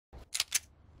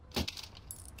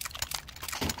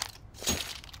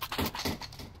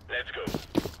Let's go.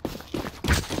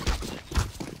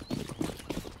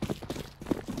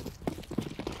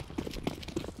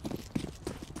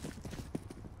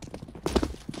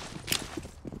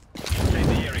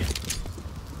 Incendiary.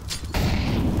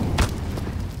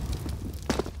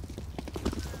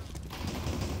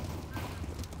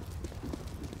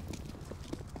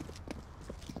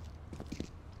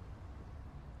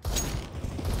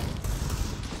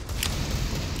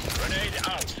 Grenade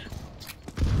out.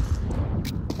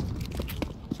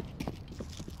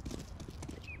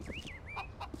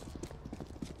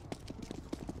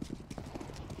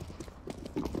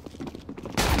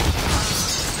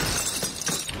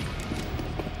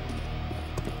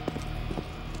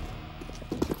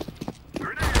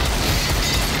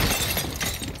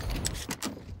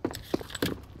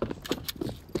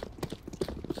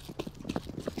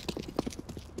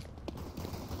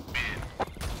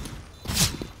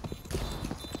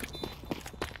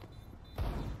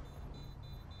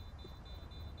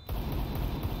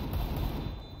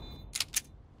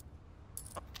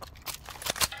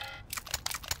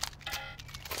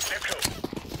 Let's go.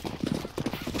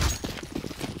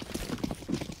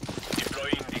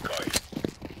 Deploying decoy.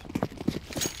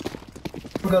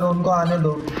 अगर उनको आने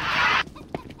दो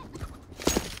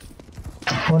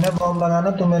उन्हें बॉम्ब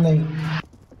लगाना तुम्हें नहीं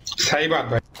सही बात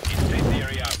भाई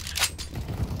Incendiary out.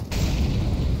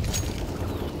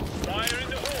 Fire in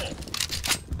the hole.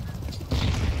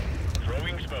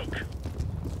 Throwing smoke.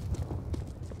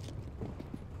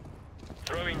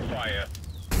 Throwing fire.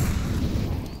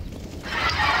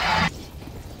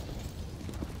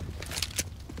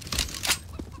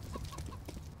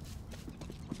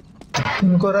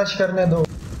 उनको रश करने दो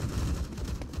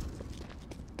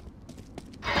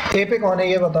ए पे कौन है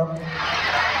ये बताओ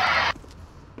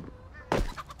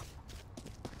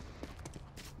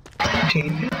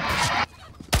ठीक है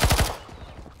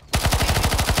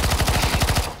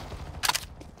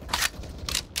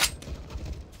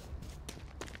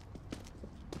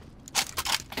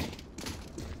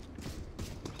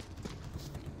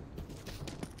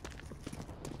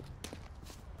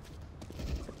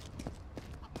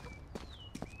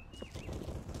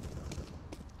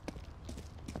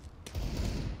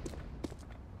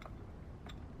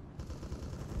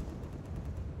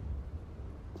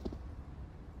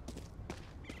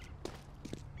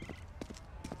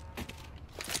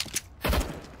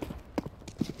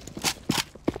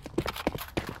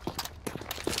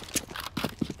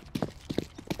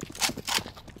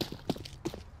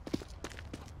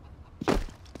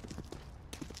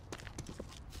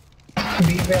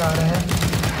बी पे आ रहे हैं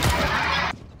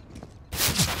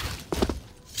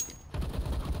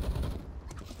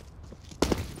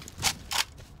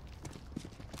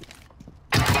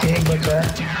एक बचा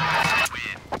है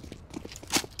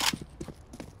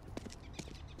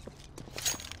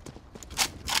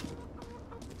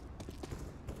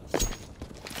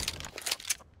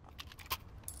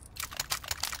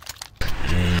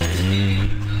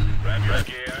Grab your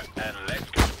gear and let's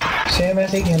go. Same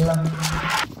ऐसे ही खेलना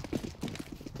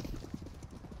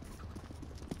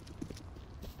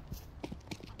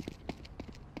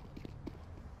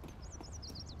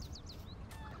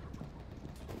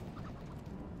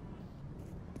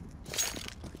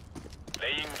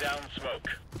Laying down smoke.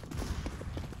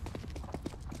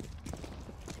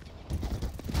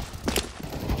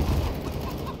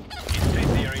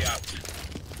 Incendiary out.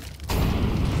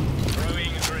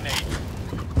 Throwing grenade.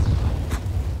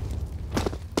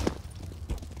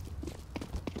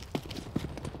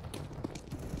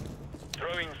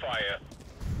 Throwing fire.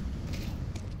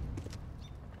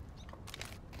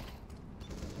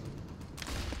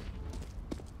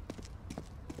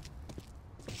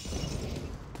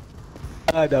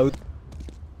 Daud.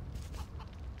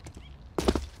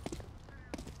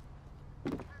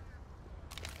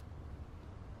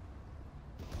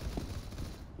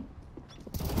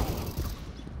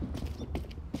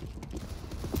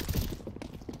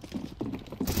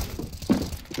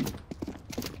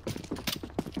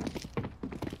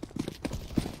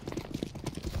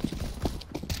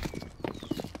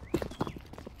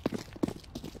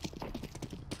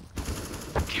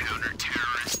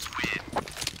 Counter-terrorists win.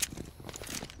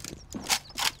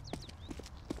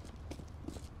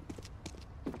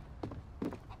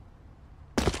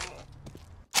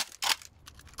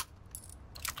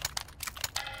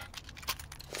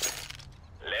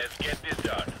 Let's get this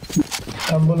done.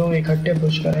 अब वो लोग इकट्ठे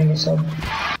पुश करेंगे सब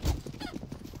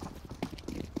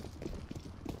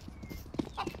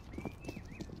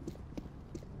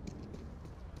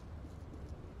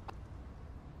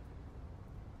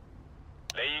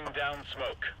Laying down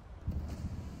smoke.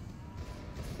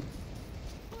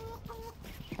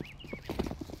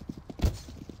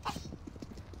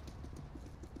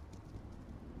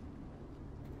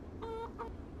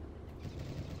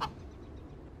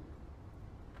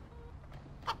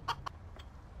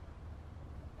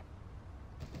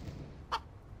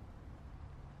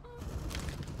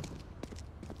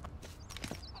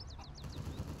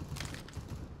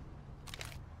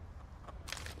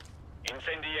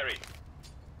 Incendiary.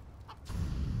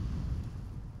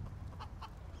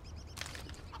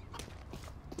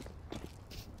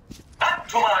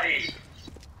 तुम्हारी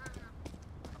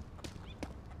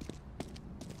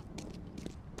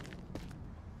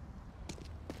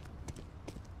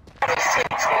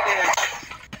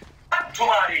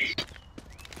तुम्हारी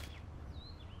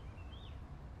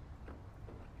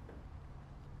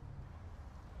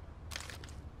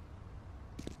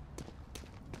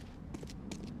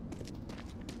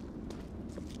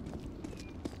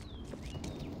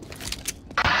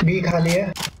बी खाली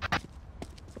है।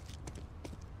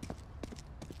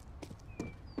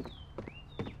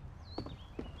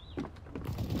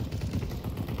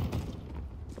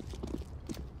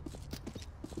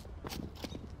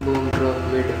 Boom drop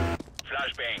mid.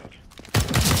 Flashbang.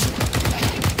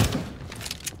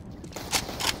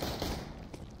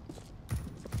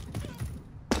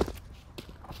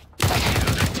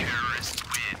 Terrorists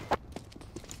win.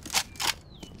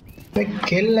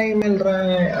 किल नहीं मिल रहा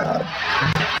है यार।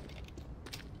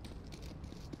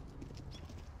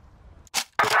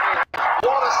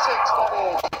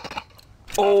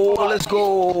 Oh, let's go.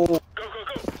 Go, go,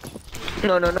 go.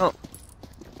 No, no, no.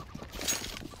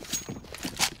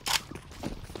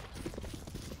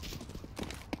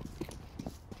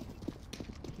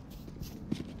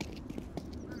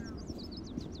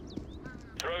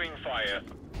 Throwing fire.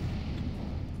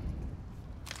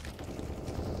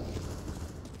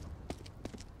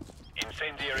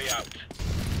 Incendiary out.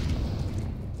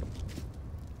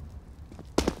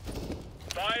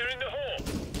 Fire in the hole.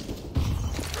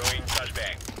 Throwing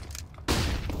flashbang.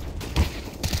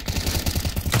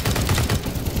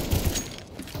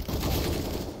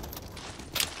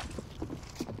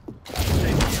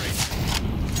 Incendiary.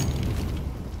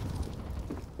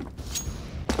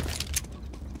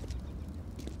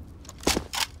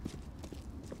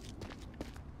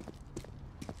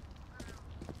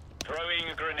 Throwing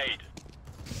a grenade.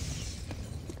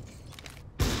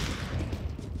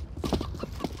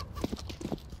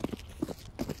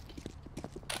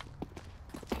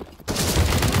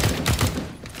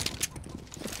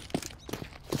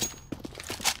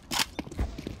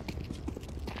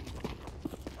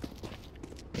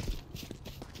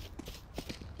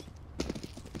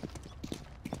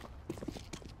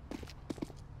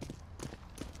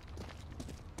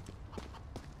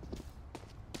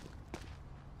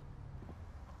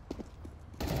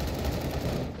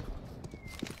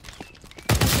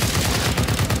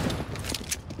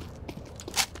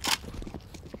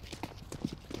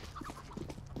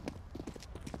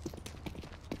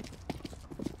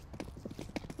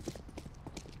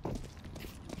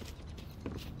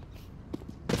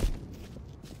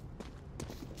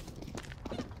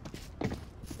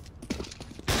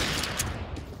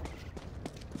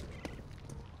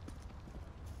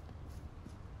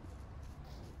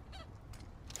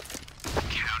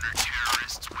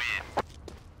 Counter-terrorists win.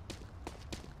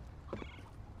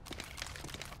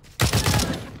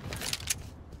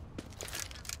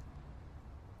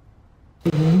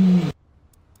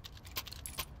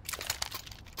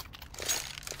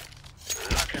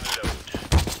 Lock and load.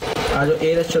 आ जाओ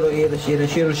ए rush चलो ए rush A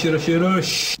rush A rush A rush A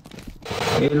rush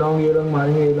a long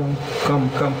मारेंगे a long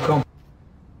कम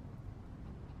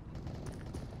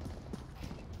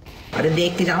अरे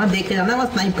देख के जाना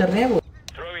बस snipe कर रहे हैं वो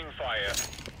Throwing fire.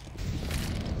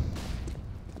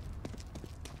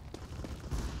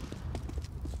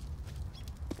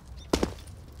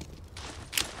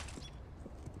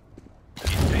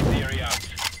 Incendiary out.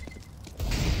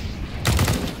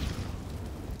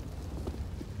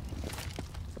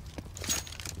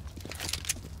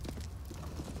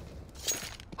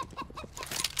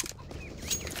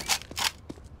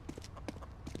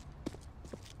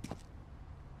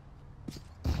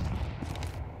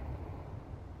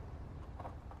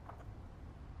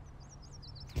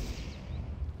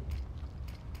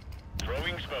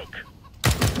 Throwing smoke.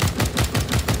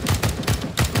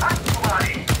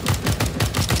 तुम्हारी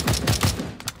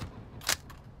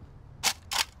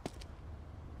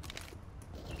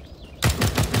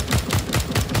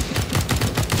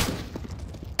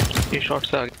ये शॉट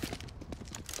से आगे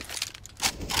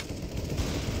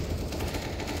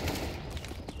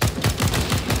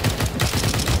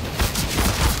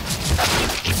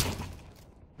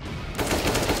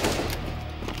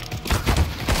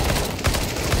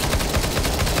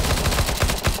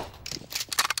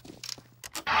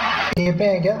ये पे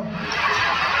है क्या?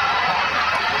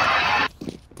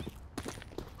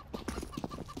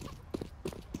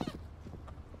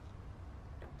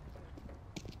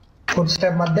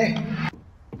 फुटस्टेप मत दे।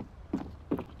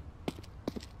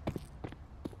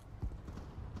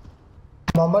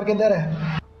 बॉम्बर किधर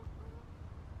है?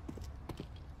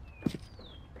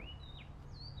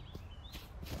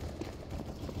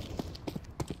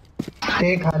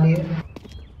 ए खाली है।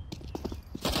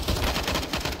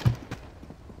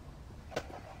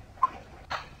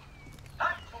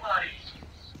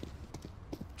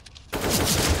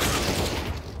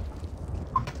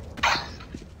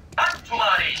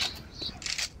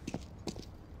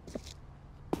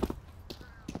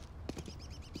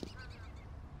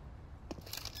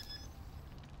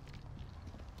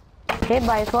 Hey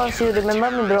Bifrost, you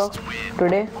remember me, bro?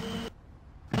 Today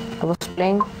I was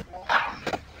playing.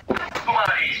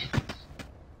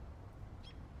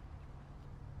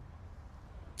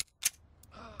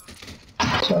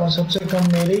 चलो सबसे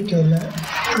कम मेरे ही किल है।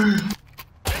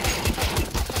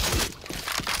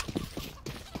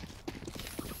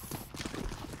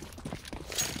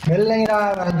 मिल नहीं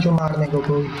रहा राजू मारने को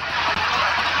कोई।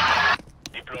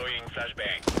 Deploying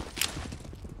flashbang.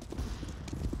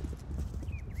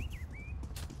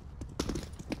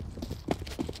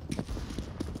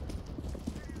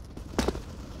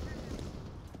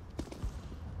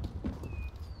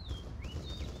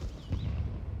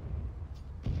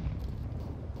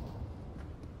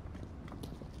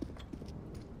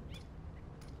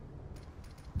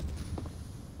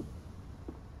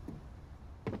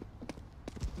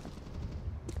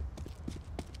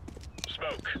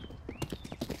 Smoke.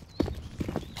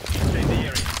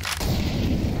 Incendiary.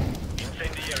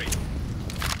 Incendiary.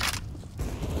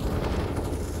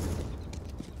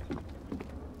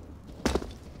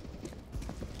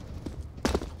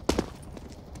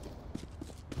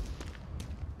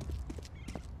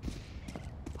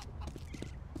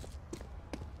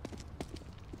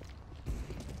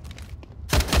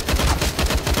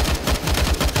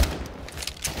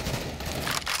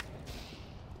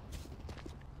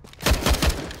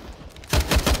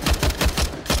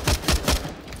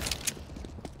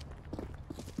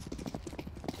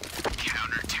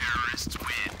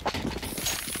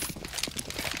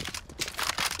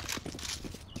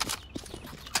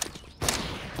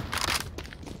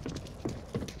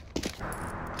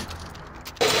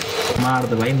 मार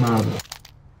दो भाई मार दो।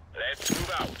 Let's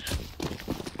move out.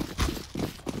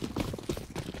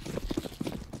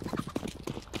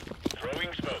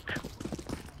 Throwing smoke.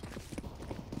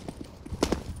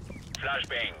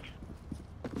 Flashbang.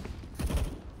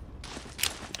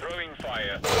 Throwing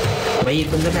fire. भाई एक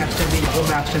बंदा बैकस्टर भी देखो,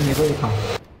 बैकस्टर देखो दिखाओ।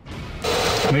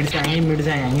 मिड से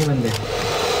आएंगे बंदे।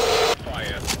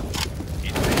 Fire.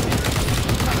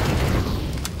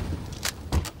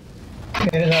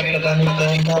 मेरे साथ पता नहीं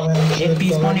कौन था। एक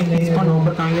पीस कौन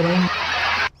ऊपर कहाँ गया भाई?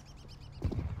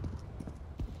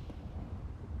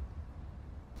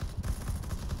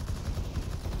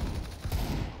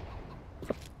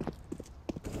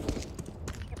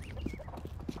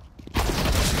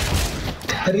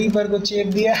 रीपर को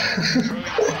चेक दिया।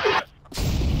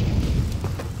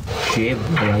 शेप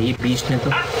भाई बीस्ट ने तो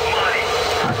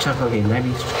अच्छा सा खेला है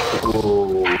बीस्ट।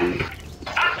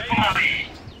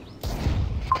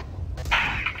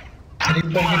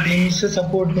 रीपर की टीम से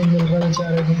सपोर्ट नहीं मिल रहा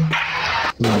बेचारे को।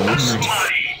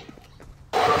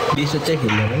 बीस्ट अच्छा खेल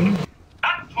रहा है भाई।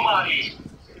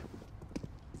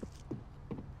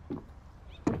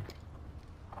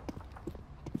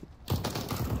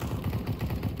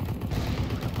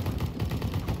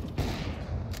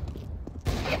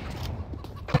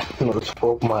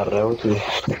 स्कोप मार रहे हो तुझे।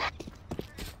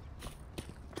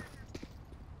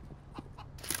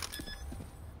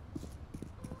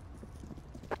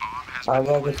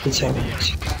 आगे आगे पीछे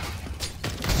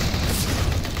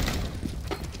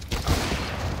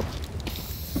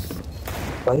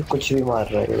भाई कुछ भी मार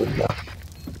रहे हो।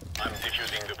 I'm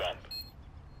defusing the bomb.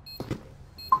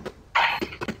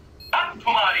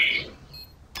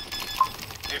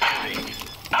 Defusing.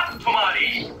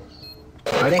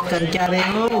 अरे कर क्या रहे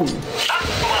हो?